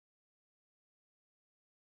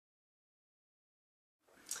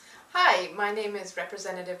Hi, my name is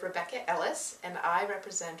Representative Rebecca Ellis, and I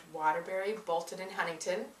represent Waterbury, Bolton, and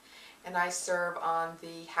Huntington, and I serve on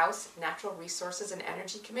the House Natural Resources and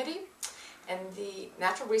Energy Committee. And the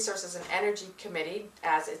Natural Resources and Energy Committee,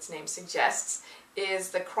 as its name suggests, is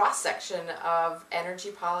the cross-section of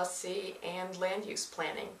energy policy and land use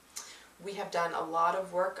planning. We have done a lot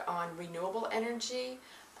of work on renewable energy.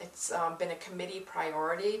 It's been a committee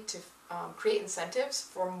priority to create incentives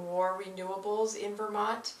for more renewables in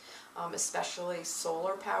Vermont, especially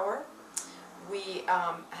solar power. We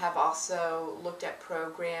have also looked at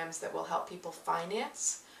programs that will help people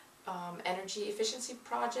finance energy efficiency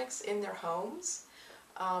projects in their homes.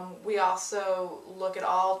 We also look at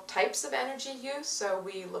all types of energy use, so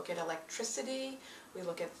we look at electricity, we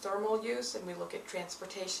look at thermal use, and we look at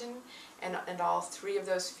transportation, and all three of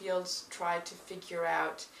those fields try to figure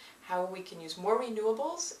out how we can use more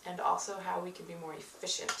renewables and also how we can be more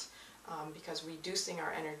efficient, because reducing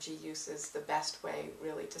our energy use is the best way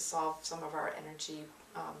really to solve some of our energy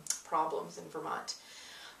problems in Vermont.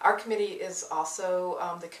 Our committee is also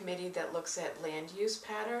the committee that looks at land use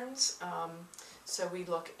patterns. So we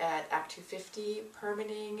look at Act 250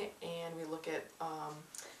 permitting, and we look at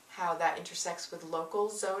how that intersects with local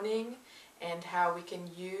zoning and how we can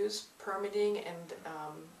use permitting and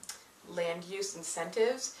land use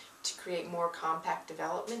incentives to create more compact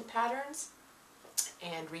development patterns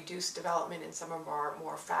and reduce development in some of our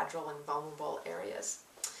more fragile and vulnerable areas.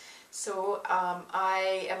 So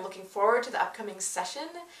I am looking forward to the upcoming session,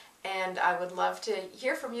 and I would love to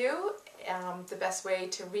hear from you. The best way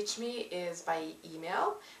to reach me is by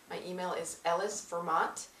email. My email is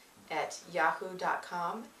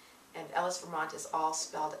ellisvermont@yahoo.com, and Ellis Vermont is all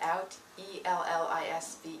spelled out,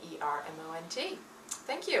 ELLISVERMONT.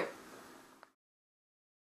 Thank you.